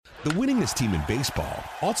The winningest team in baseball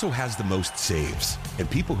also has the most saves, and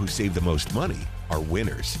people who save the most money are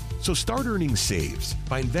winners. So start earning saves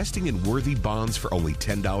by investing in worthy bonds for only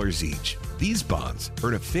 $10 each. These bonds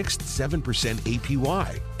earn a fixed 7%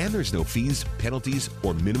 APY, and there's no fees, penalties,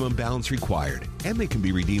 or minimum balance required, and they can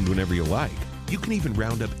be redeemed whenever you like. You can even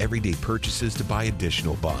round up everyday purchases to buy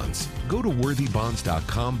additional bonds. Go to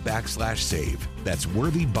worthybonds.com/save. That's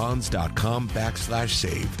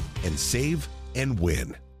worthybonds.com/save and save and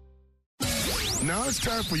win. Now it's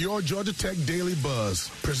time for your Georgia Tech Daily Buzz,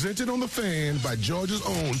 presented on The Fan by Georgia's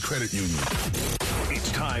own credit union.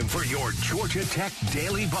 It's time for your Georgia Tech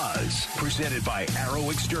Daily Buzz, presented by Arrow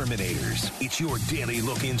Exterminators. It's your daily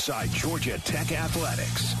look inside Georgia Tech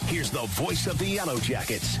athletics. Here's the voice of the Yellow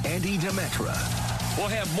Jackets, Andy Demetra. We'll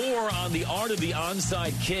have more on the art of the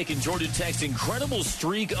onside kick and Georgia Tech's incredible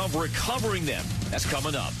streak of recovering them. That's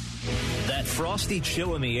coming up. That frosty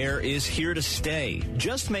chill in the air is here to stay.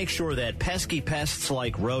 Just make sure that pesky pests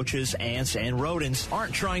like roaches, ants, and rodents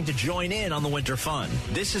aren't trying to join in on the winter fun.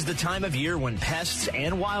 This is the time of year when pests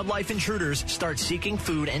and wildlife intruders start seeking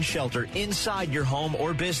food and shelter inside your home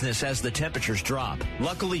or business as the temperatures drop.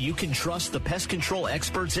 Luckily, you can trust the pest control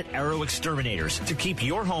experts at Arrow Exterminators to keep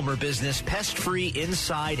your home or business pest-free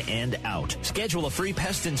inside and out. Schedule a free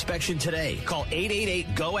pest inspection today. Call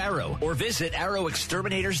 888-GO-ARROW or visit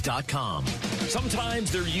arrowexterminators.com.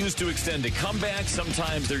 Sometimes they're used to extend a comeback.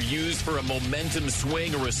 Sometimes they're used for a momentum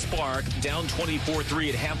swing or a spark. Down 24-3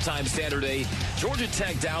 at halftime Saturday, Georgia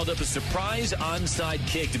Tech dialed up a surprise onside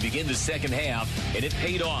kick to begin the second half, and it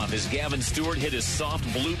paid off as Gavin Stewart hit a soft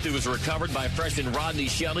bloop that was recovered by freshman Rodney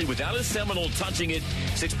Shelley without a Seminole touching it.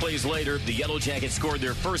 6 plays later, the Yellow Jackets scored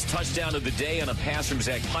their first touchdown of the day on a pass from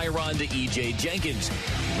Zach Pyron to E.J. Jenkins.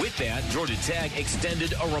 With that, Georgia Tech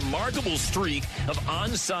extended a remarkable streak of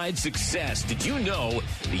onside success. Did you know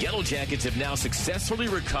the Yellow Jackets have now successfully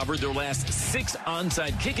recovered their last 6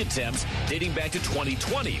 onside kick attempts dating back to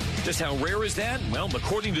 2020? Just how rare is that? Well,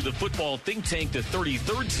 according to the football think tank, the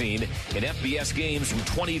 33rd team in FBS games from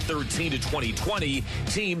 2013 to 2020,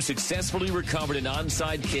 teams successfully recovered an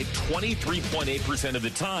onside kick 23.8% of the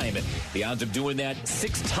time. The odds of doing that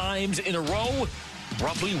 6 times in a row?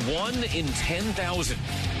 Roughly 1 in 10,000.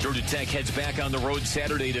 Georgia Tech heads back on the road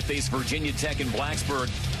Saturday to face Virginia Tech in Blacksburg.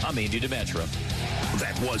 I'm Andy Demetra.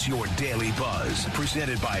 That was your Daily Buzz,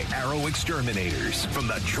 presented by Arrow Exterminators from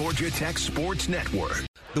the Georgia Tech Sports Network.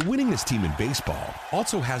 The winningest team in baseball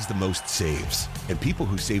also has the most saves, and people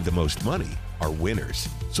who save the most money are winners.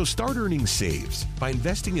 So start earning saves by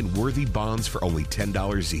investing in worthy bonds for only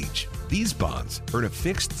 $10 each. These bonds earn a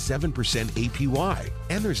fixed 7% APY,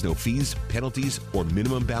 and there's no fees, penalties, or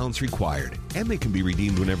minimum balance required, and they can be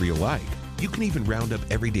redeemed whenever you like. You can even round up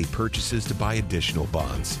everyday purchases to buy additional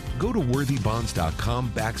bonds. Go to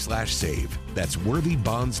worthybonds.com/save. That's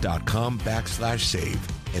worthybonds.com/save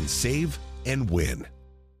and save and win.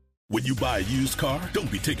 When you buy a used car, don't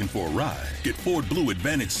be taken for a ride. Get Ford Blue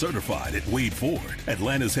Advantage certified at Wade Ford,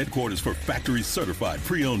 Atlanta's headquarters for factory certified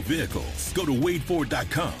pre-owned vehicles. Go to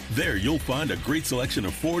wadeford.com. There you'll find a great selection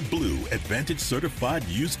of Ford Blue Advantage certified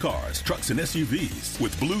used cars, trucks, and SUVs.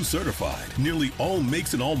 With Blue certified, nearly all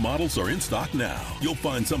makes and all models are in stock now. You'll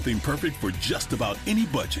find something perfect for just about any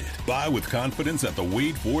budget. Buy with confidence at the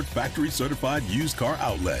Wade Ford factory certified used car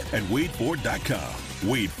outlet at wadeford.com.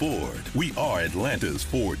 Wade Ford, we are Atlanta's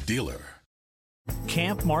Ford dealer.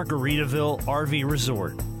 Camp Margaritaville RV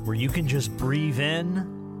Resort, where you can just breathe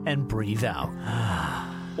in and breathe out.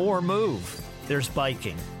 Or move. There's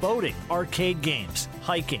biking, boating, arcade games,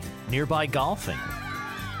 hiking, nearby golfing.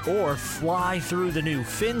 Or fly through the new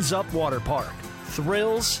Fins Up Water Park.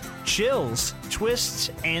 Thrills, chills, twists,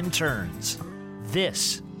 and turns.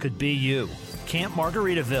 This could be you. Camp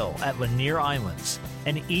Margaritaville at Lanier Islands.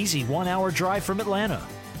 An easy 1-hour drive from Atlanta.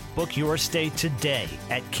 Book your stay today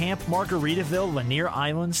at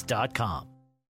campmargaritavillelanierIslands.com.